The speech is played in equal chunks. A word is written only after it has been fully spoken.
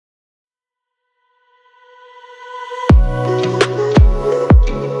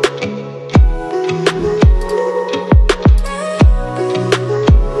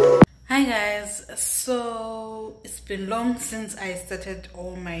long since I started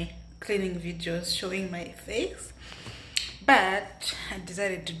all my cleaning videos showing my face, but I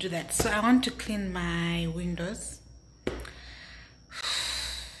decided to do that. So I want to clean my windows.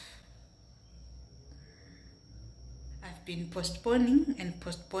 I've been postponing and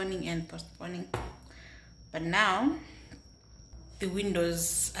postponing and postponing, but now the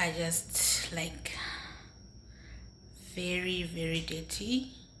windows are just like very, very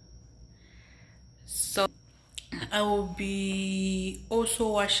dirty. So I will be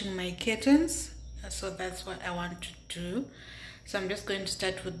also washing my curtains, so that's what I want to do. So I'm just going to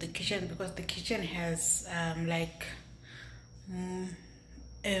start with the kitchen, because the kitchen has like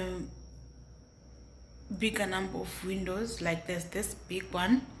a bigger number of windows. Like there's this big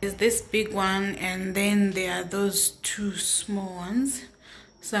one, and then there are those two small ones.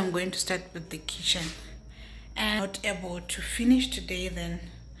 So I'm going to start with the kitchen, and not able to finish today, then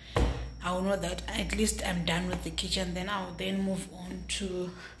I will know that at least I'm done with the kitchen. Then I will then move on to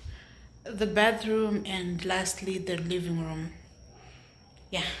the bathroom, and lastly the living room.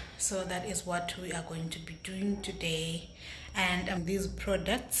 Yeah, so that is what we are going to be doing today. And these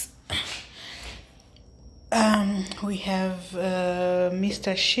products, we have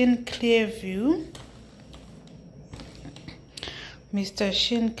Mr. Shin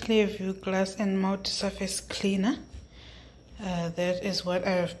Clearview glass and multi-surface cleaner. That is what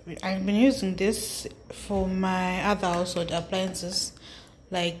I've been using this for my other household appliances,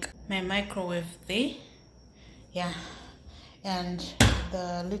 like my microwave there, yeah, and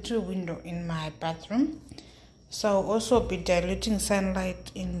the little window in my bathroom. So I'll also be diluting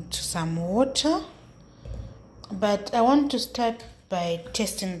sunlight into some water, but I want to start by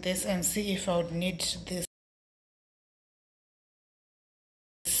testing this and see if I would need this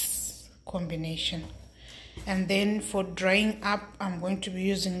combination. And then for drying up, I'm going to be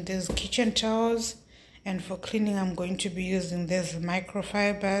using these kitchen towels, and for cleaning I'm going to be using these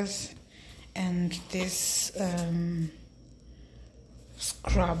microfibers and this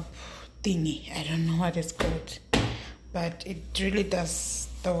scrub thingy. I don't know what it's called, but it really does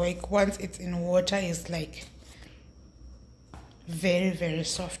the work. Once it's in water, it's like very, very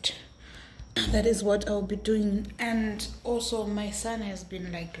soft. That is what I'll be doing. And also my son has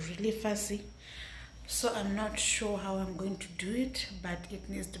been like really fussy, so I'm not sure how I'm going to do it, but it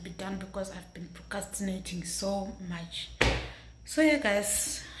needs to be done because I've been procrastinating so much. So yeah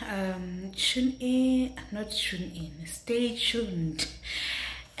guys, stay tuned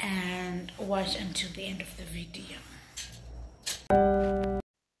and watch until the end of the video.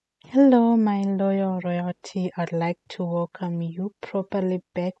 Hello my loyal royalty, I'd like to welcome you properly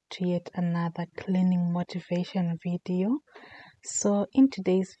back to yet another cleaning motivation video. So in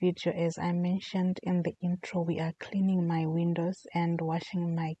today's video, as I mentioned in the intro, we are cleaning my windows and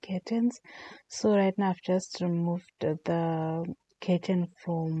washing my curtains. So right now I've just removed the curtain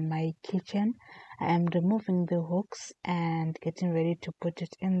from my kitchen. I am removing the hooks and getting ready to put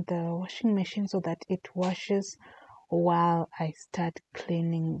it in the washing machine so that it washes while I start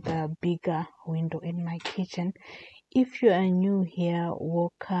cleaning the bigger window in my kitchen. If you are new here,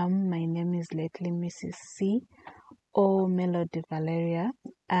 welcome. My name is lately Mrs. C or Melody Valeria.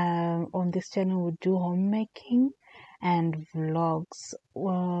 On this channel we do homemaking and vlogs.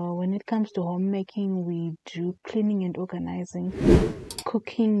 When it comes to homemaking, we do cleaning and organizing,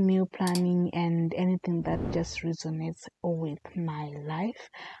 cooking, meal planning, and anything that just resonates with my life.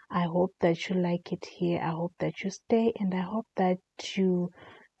 I hope that you like it here. I hope that you stay, and I hope that you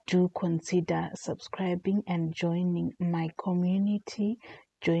do consider subscribing and joining my community,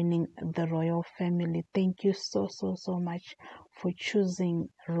 joining the royal family. Thank you so much for choosing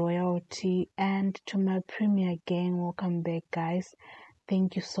royalty. And to my premier gang, welcome back guys.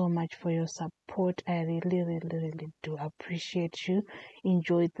 Thank you so much for your support. I really do appreciate you.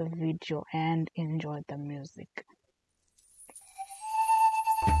 Enjoy the video and enjoy the music.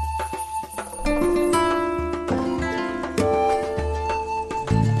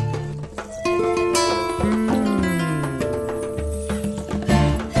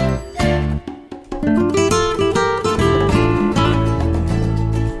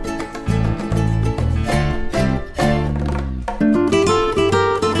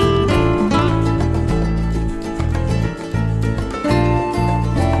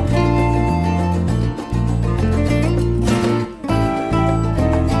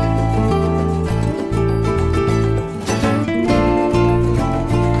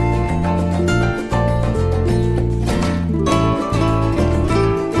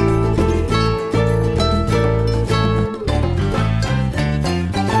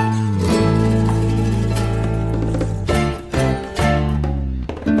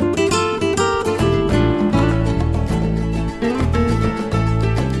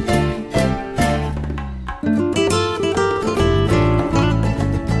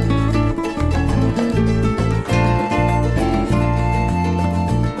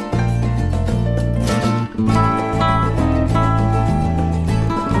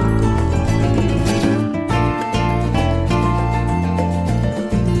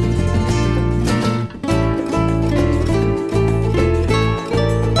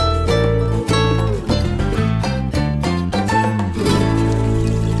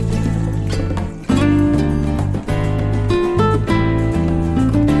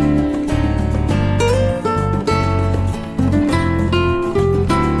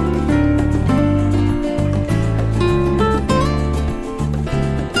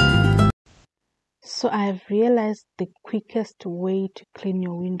 So I've realized the quickest way to clean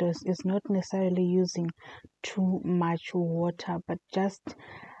your windows is not necessarily using too much water, but just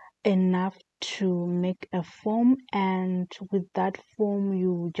enough to make a foam, and with that foam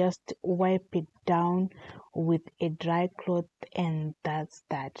you just wipe it down with a dry cloth, and that's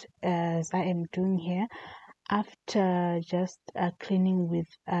that. As I am doing here, after just cleaning with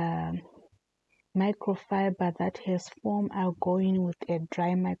microfiber that has foam, I'll go in with a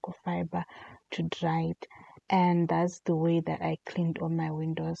dry microfiber to dry it, and that's the way that I cleaned all my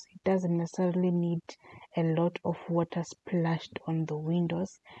windows. It doesn't necessarily need a lot of water splashed on the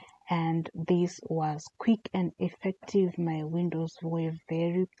windows, and this was quick and effective. My windows were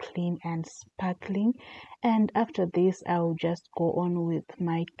very clean and sparkling, and after this I'll just go on with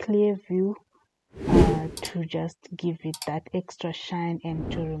my clear view to just give it that extra shine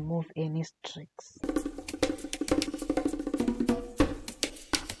and to remove any streaks.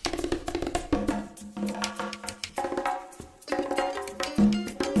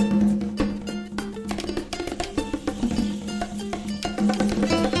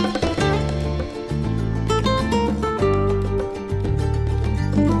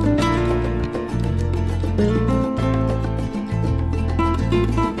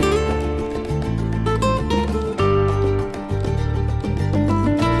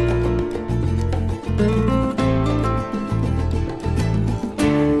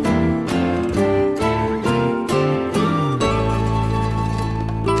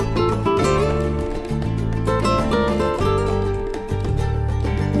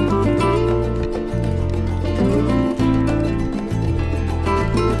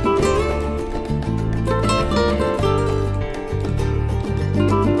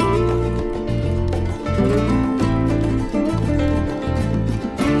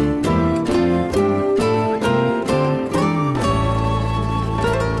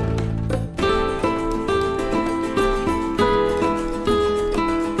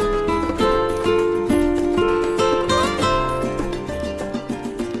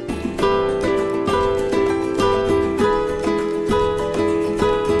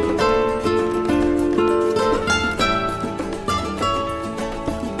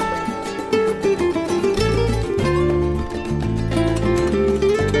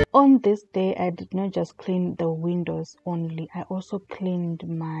 On this day, I did not just clean the windows only. I also cleaned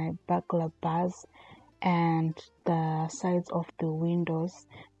my burglar bars and the sides of the windows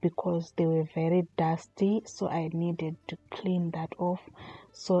because they were very dusty, so I needed to clean that off.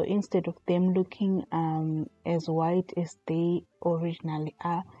 So instead of them looking as white as they originally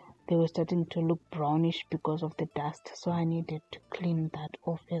are, they were starting to look brownish because of the dust, so I needed to clean that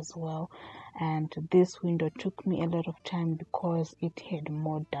off as well. And this window took me a lot of time because it had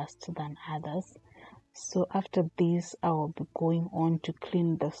more dust than others. So after this, I will be going on to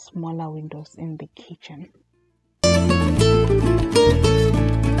clean the smaller windows in the kitchen.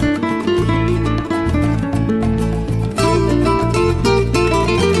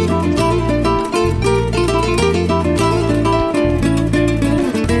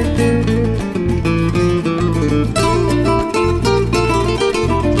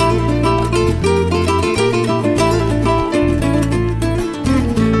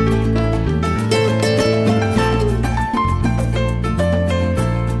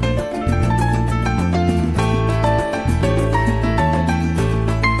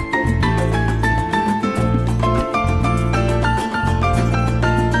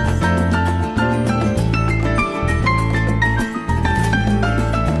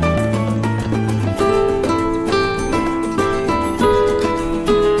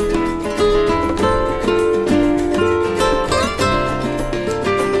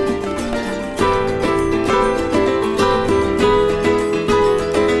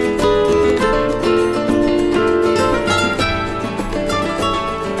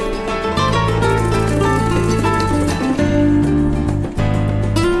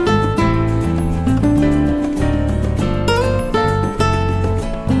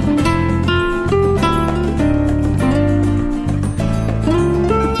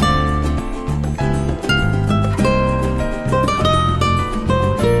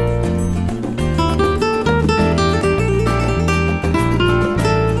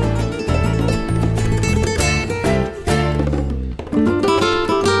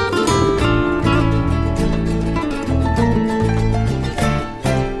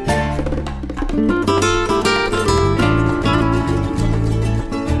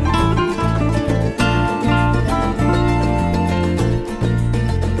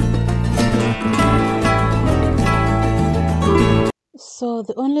 So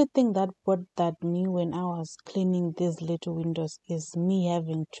the only thing that bothered me when I was cleaning these little windows is me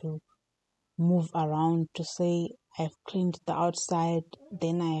having to move around to say I've cleaned the outside,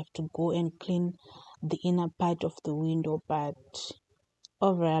 then I have to go and clean the inner part of the window. But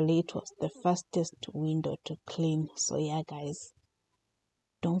overall, it was the fastest window to clean. So yeah, guys,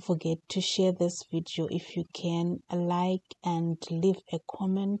 don't forget to share this video if you can, like and leave a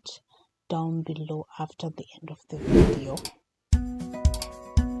comment down below after the end of the video.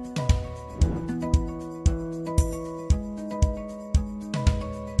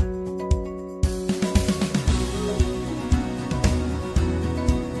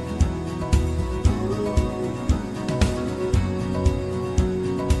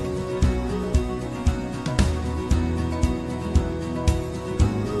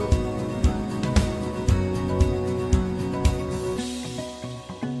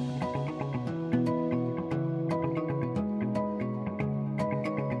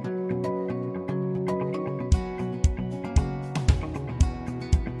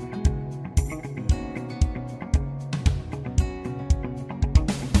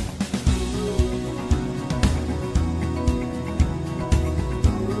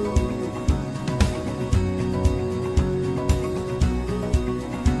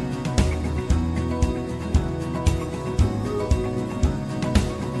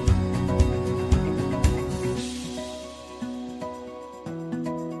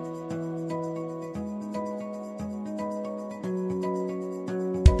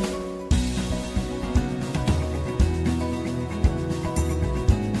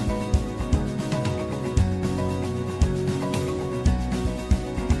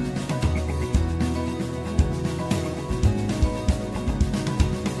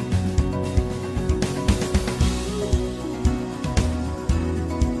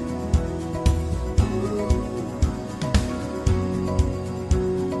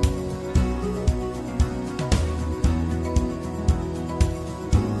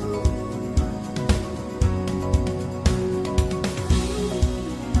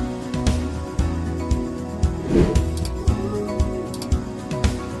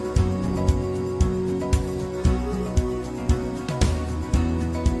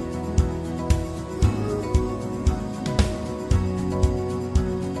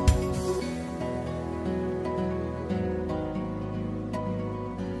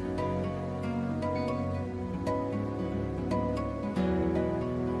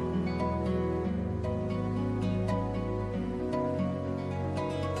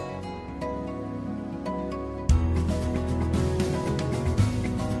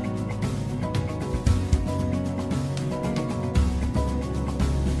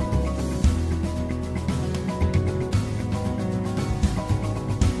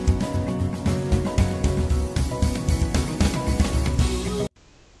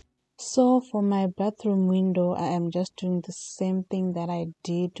 So for my bathroom window, I am just doing the same thing that I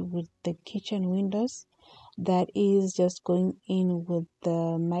did with the kitchen windows. That is just going in with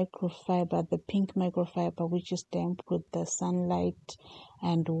the microfiber, the pink microfiber, which is damp with the sunlight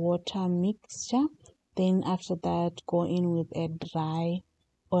and water mixture. Then after that, go in with a dry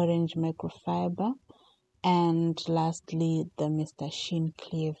orange microfiber. And lastly, the Mr. Sheen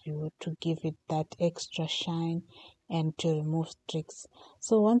Clear View to give it that extra shine and to remove streaks.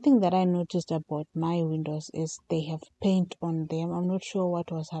 So one thing that I noticed about my windows is they have paint on them. I'm not sure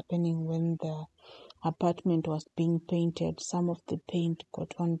what was happening when the apartment was being painted. Some of the paint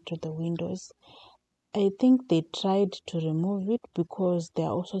got onto the windows. I think they tried to remove it because there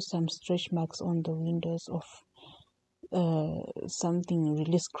are also some stretch marks on the windows of something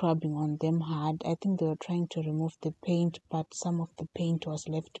really scrubbing on them hard. I think they were trying to remove the paint, but some of the paint was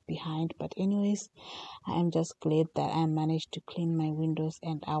left behind. But anyways, I am just glad that I managed to clean my windows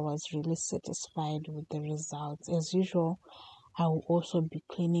and I was really satisfied with the results. As usual, I will also be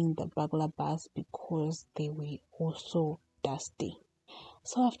cleaning the burglar bars because they were also dusty.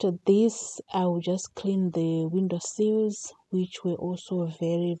 So after this, I will just clean the window sills, which were also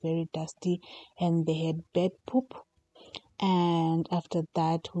very, very dusty and they had bad poop. And after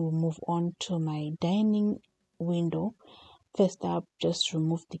that, we'll move on to my dining window. First up, just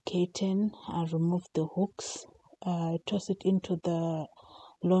remove the curtain, remove the hooks, toss it into the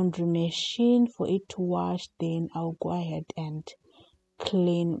laundry machine for it to wash. Then I'll go ahead and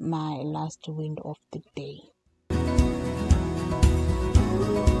clean my last window of the day.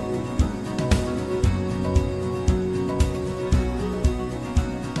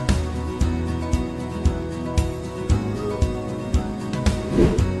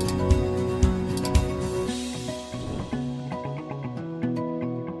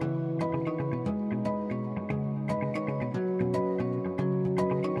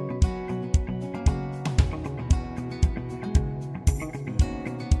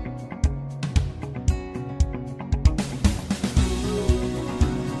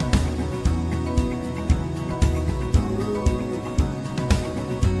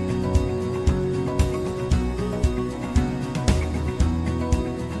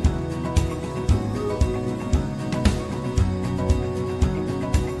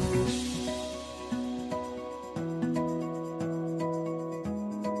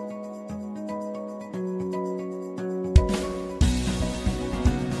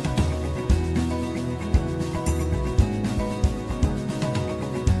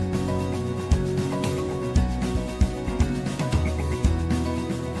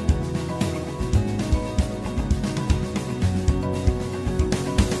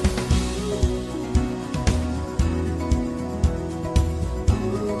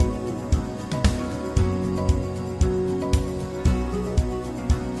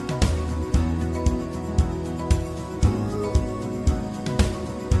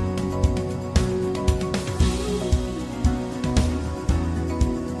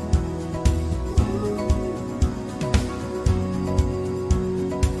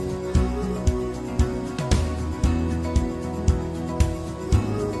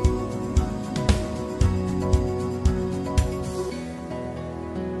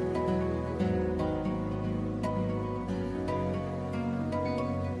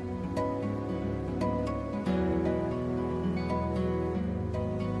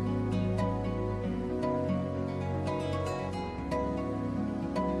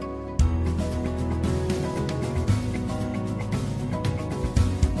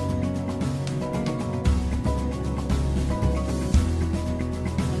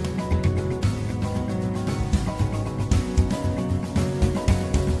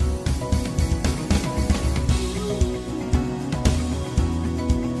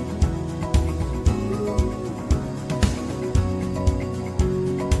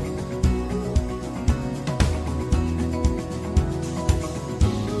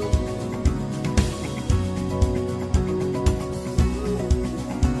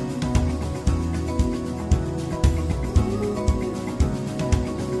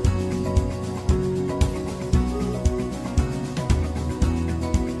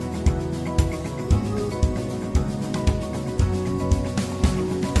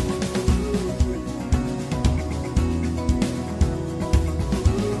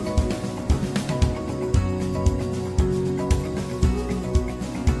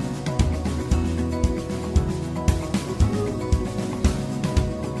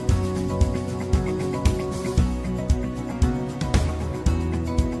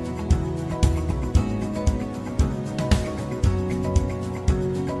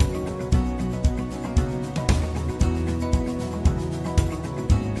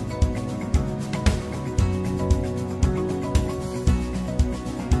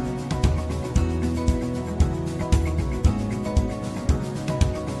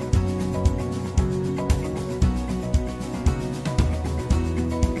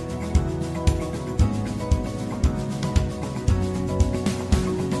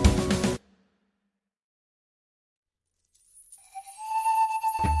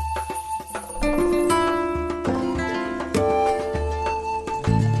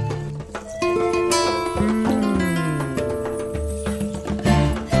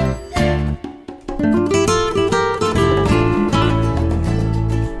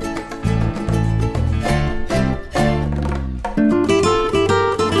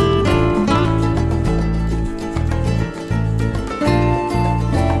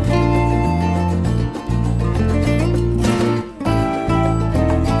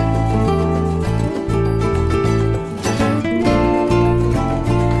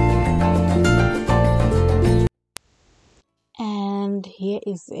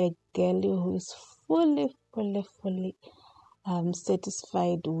 is a girl who is fully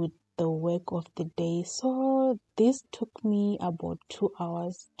satisfied with the work of the day. So this took me about 2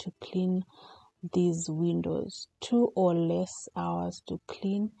 hours to clean these windows, 2 or less hours to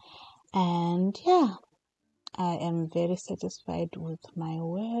clean. And yeah, I am very satisfied with my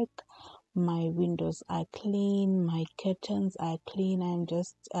work. My windows are clean, my curtains are clean. I'm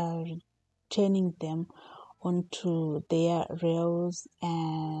just turning them onto their rails,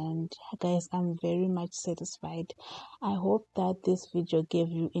 and guys, I'm very much satisfied. I hope that this video gave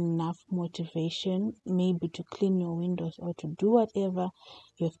you enough motivation, maybe to clean your windows or to do whatever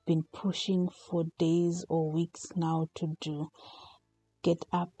you've been pushing for days or weeks now to do. Get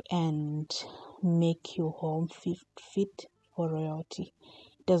up and make your home fit for royalty.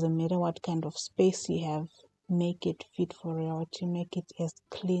 Doesn't matter what kind of space you have, make it fit for royalty. Make it as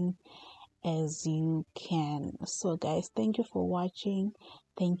clean as you can. So guys, thank you for watching.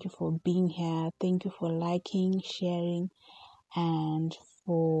 Thank you for being here. Thank you for liking, sharing, and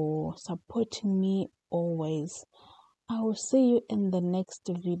for supporting me always. I will see you in the next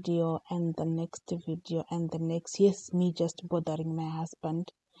video and the next video and the next. Yes, me just bothering my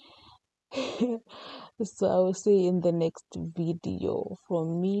husband. So I will see you in the next video.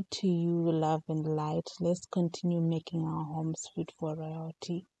 From me to you, love and light. Let's continue making our homes fit for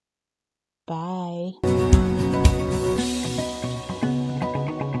royalty. Bye.